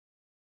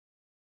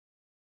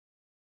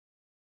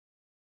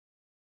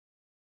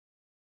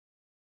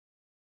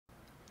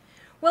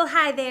Well,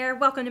 hi there.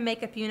 Welcome to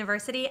Makeup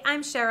University.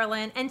 I'm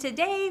Sherilyn, and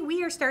today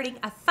we are starting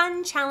a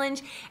fun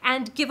challenge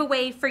and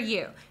giveaway for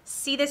you.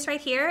 See this right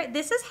here?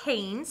 This is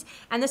Hanes,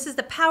 and this is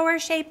the Power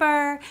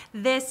Shaper.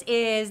 This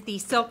is the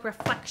Silk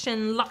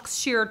Reflection Luxe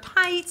Sheer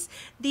Tights.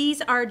 These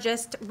are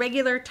just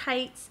regular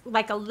tights,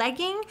 like a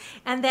legging,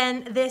 and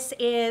then this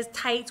is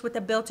tights with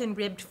a built-in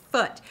ribbed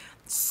foot.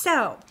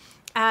 So,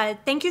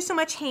 thank you so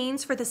much,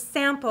 Hanes, for the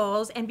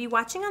samples, and be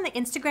watching on the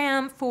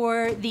Instagram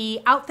for the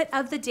outfit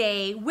of the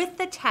day with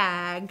the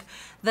tag,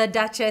 The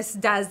Duchess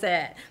Does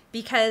It,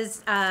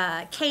 because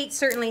Kate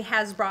certainly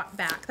has brought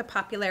back the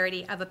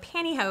popularity of a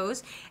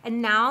pantyhose.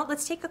 And now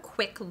let's take a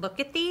quick look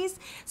at these.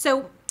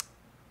 So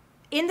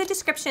in the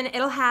description,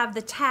 it'll have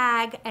the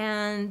tag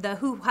and the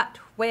who, what,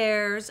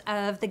 wheres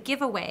of the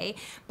giveaway,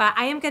 but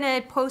I am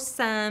gonna post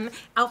some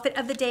outfit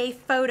of the day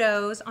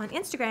photos on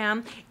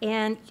Instagram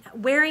and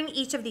wearing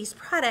each of these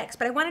products,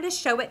 but I wanted to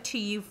show it to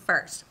you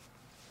first.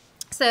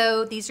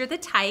 So these are the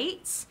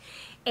tights,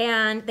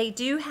 and they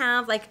do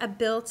have like a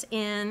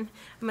built-in,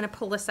 I'm gonna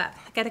pull this up,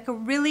 got like a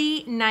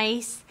really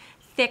nice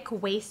thick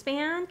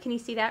waistband. Can you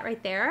see that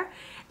right there?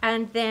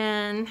 And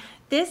then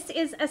this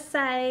is a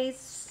size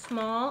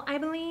small, I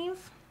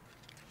believe.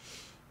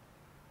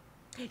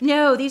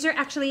 No, these are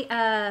actually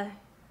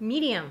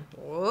medium.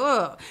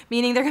 Whoa,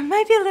 meaning there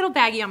might be a little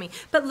baggy on me.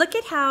 But look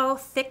at how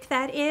thick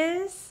that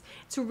is.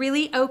 It's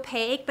really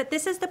opaque, but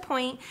this is the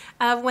point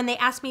of when they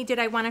asked me, did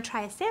I want to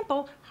try a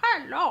sample?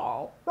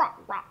 Hello. Rah,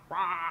 rah,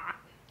 rah.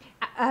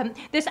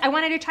 I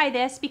wanted to try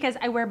this because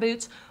I wear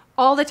boots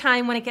all the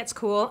time when it gets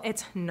cool.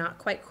 It's not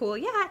quite cool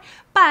yet,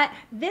 but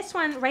this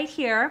one right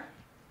here,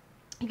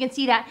 you can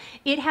see that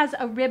it has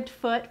a ribbed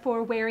foot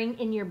for wearing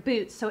in your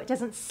boots so it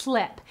doesn't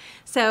slip.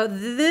 So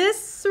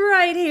this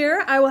right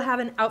here, I will have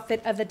an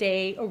outfit of the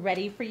day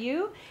ready for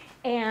you.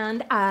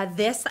 And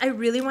this I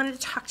really wanted to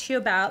talk to you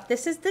about.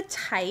 This is the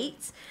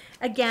tights.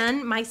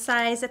 Again, my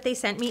size that they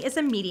sent me is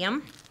a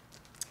medium.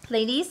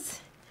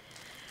 Ladies,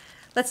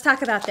 let's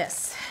talk about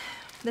this.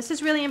 This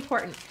is really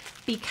important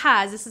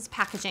because this is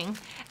packaging.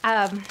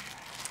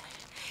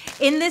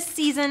 In this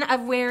season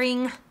of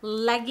wearing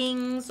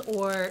leggings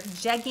or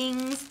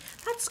jeggings,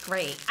 that's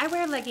great. I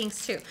wear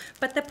leggings too.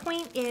 But the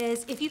point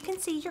is, if you can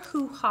see your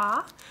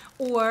hoo-ha,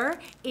 or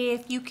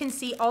if you can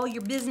see all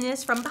your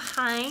business from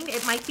behind,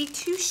 it might be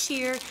too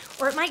sheer,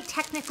 or it might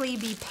technically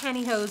be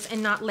pantyhose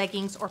and not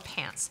leggings or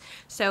pants.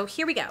 So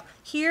here we go.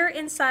 Here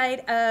inside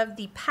of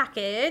the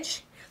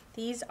package,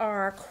 these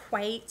are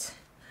quite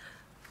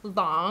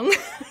long.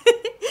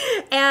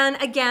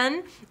 And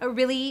again, a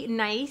really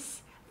nice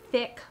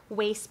thick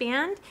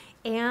waistband.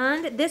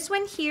 And this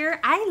one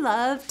here, I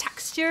love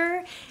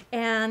texture,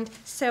 and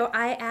so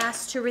I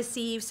asked to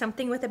receive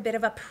something with a bit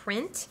of a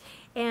print,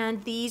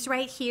 and these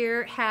right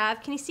here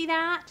have, can you see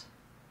that?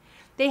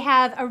 They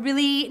have a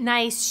really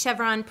nice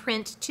chevron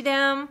print to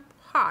them.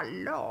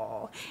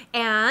 Hello.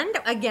 And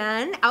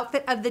again,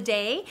 outfit of the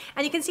day,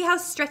 and you can see how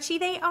stretchy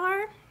they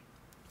are.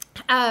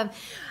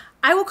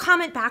 I will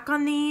comment back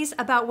on these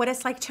about what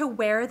it's like to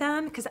wear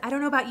them, because I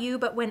don't know about you,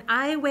 but when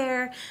I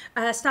wear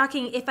a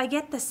stocking, if I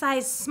get the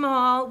size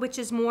small, which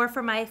is more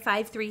for my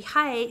 5'3"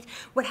 height,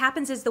 what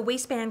happens is the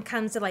waistband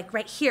comes to like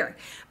right here.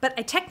 But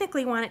I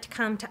technically want it to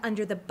come to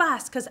under the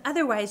bust, because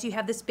otherwise you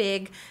have this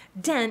big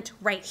dent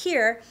right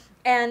here.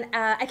 And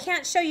I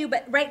can't show you,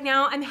 but right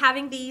now I'm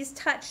having these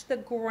touch the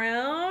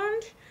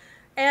ground,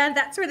 and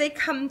that's where they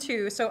come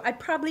to. So I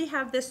probably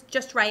have this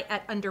just right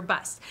at under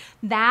bust.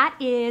 That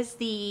is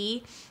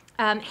the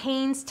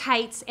Hanes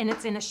tights, and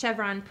it's in a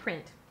chevron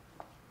print.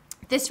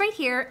 This right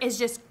here is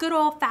just good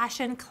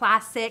old-fashioned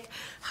classic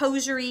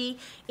hosiery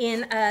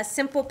in a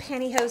simple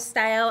pantyhose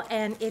style,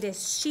 and it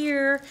is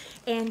sheer.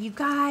 And you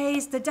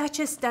guys, the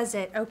Duchess does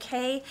it,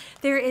 okay?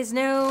 There is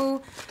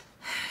no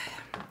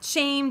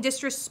shame,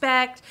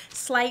 disrespect,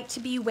 slight to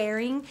be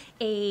wearing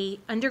a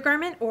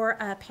undergarment or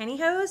a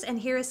pantyhose. And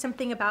here is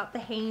something about the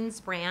Hanes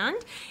brand.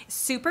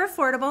 Super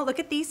affordable. Look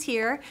at these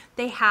here.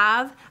 They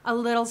have a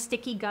little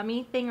sticky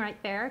gummy thing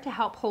right there to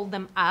help hold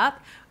them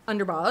up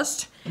under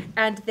bust.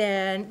 And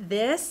then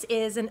this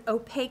is an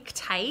opaque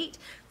tight,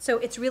 so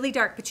it's really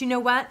dark. But you know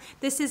what?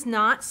 This is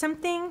not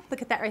something,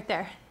 look at that right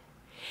there.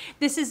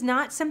 This is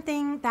not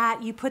something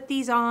that you put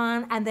these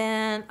on and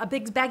then a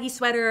big baggy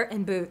sweater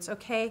and boots,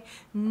 okay?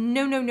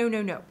 No, no, no,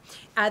 no, no.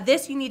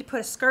 This you need to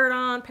put a skirt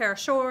on, pair of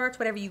shorts,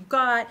 whatever you've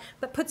got,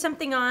 but put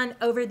something on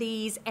over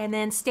these, and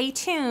then stay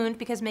tuned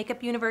because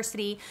Makeup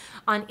University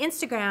on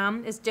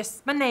Instagram is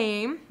just my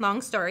name, long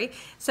story.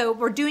 So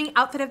we're doing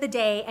outfit of the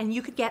day, and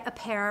you could get a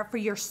pair for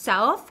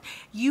yourself.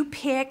 You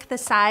pick the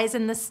size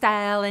and the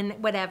style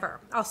and whatever.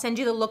 I'll send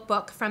you the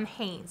lookbook from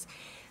Hanes.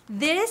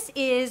 This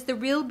is the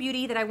real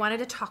beauty that I wanted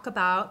to talk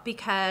about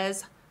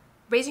because,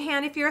 raise your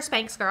hand if you're a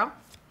Spanx girl.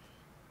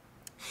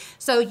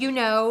 So you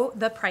know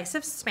the price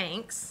of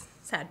Spanx,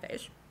 sad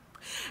face.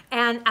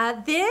 And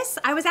this,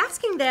 I was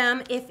asking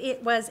them if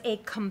it was a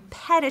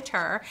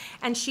competitor,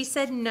 and she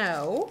said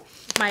no,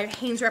 my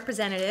Hanes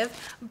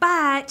representative.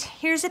 But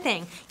here's the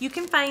thing. You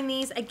can find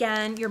these,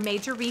 again, your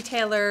major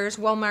retailers,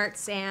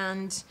 Walmarts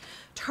and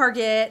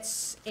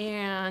Targets,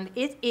 and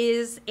it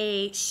is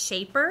a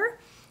shaper.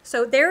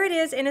 So there it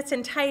is in its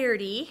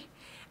entirety.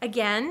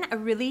 Again, a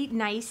really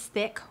nice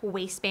thick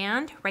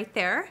waistband right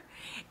there.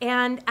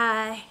 And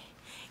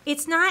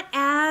it's not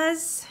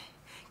as,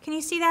 can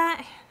you see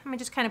that? Let me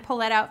just kind of pull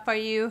that out for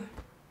you.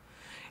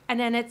 And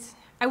then it's,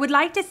 I would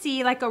like to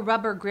see like a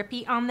rubber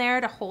grippy on there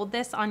to hold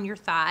this on your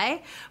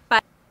thigh.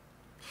 But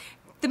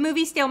the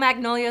movie Steel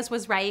Magnolias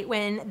was right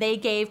when they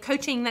gave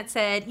coaching that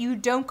said you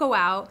don't go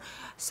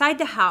outside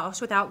the house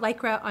without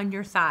Lycra on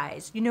your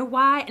thighs. You know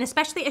why? And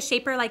especially a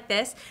shaper like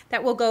this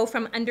that will go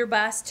from under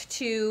bust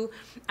to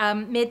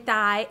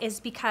mid-thigh is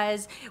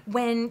because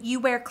when you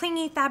wear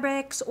clingy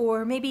fabrics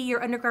or maybe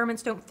your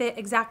undergarments don't fit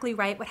exactly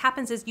right, what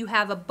happens is you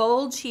have a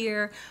bulge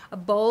here,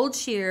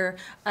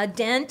 a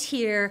dent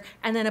here,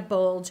 and then a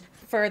bulge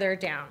further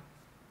down.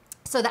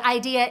 So the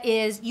idea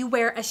is you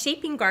wear a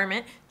shaping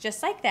garment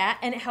just like that,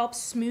 and it helps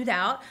smooth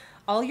out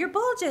all your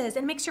bulges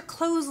and makes your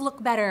clothes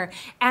look better.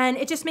 And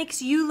it just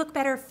makes you look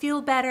better,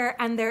 feel better,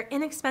 and they're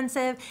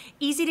inexpensive,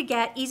 easy to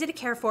get, easy to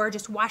care for.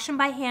 Just wash them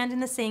by hand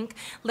in the sink,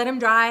 let them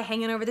dry,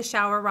 hanging over the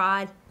shower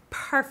rod.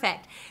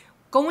 Perfect.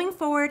 Going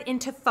forward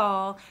into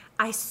fall,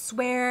 I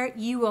swear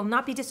you will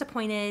not be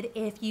disappointed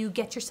if you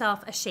get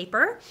yourself a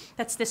shaper.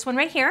 That's this one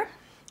right here.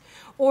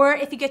 Or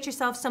if you get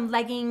yourself some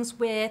leggings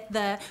with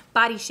the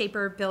body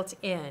shaper built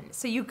in.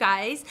 So you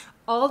guys,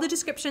 all the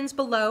descriptions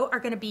below are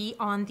gonna be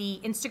on the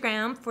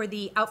Instagram for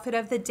the outfit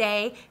of the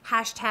day,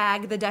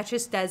 hashtag the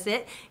Duchess Does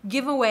It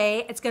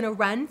giveaway. It's gonna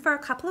run for a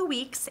couple of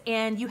weeks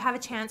and you have a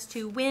chance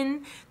to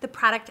win the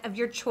product of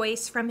your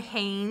choice from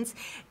Hanes.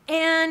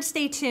 And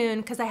stay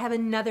tuned because I have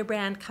another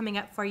brand coming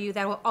up for you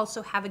that will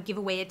also have a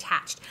giveaway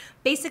attached.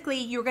 Basically,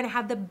 you're gonna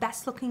have the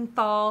best looking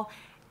fall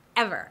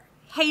ever.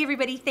 Hey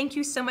everybody, thank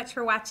you so much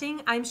for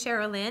watching. I'm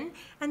Sherilyn,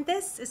 and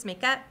this is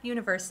Makeup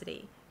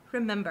University.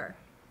 Remember,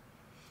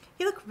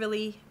 you look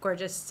really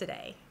gorgeous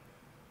today.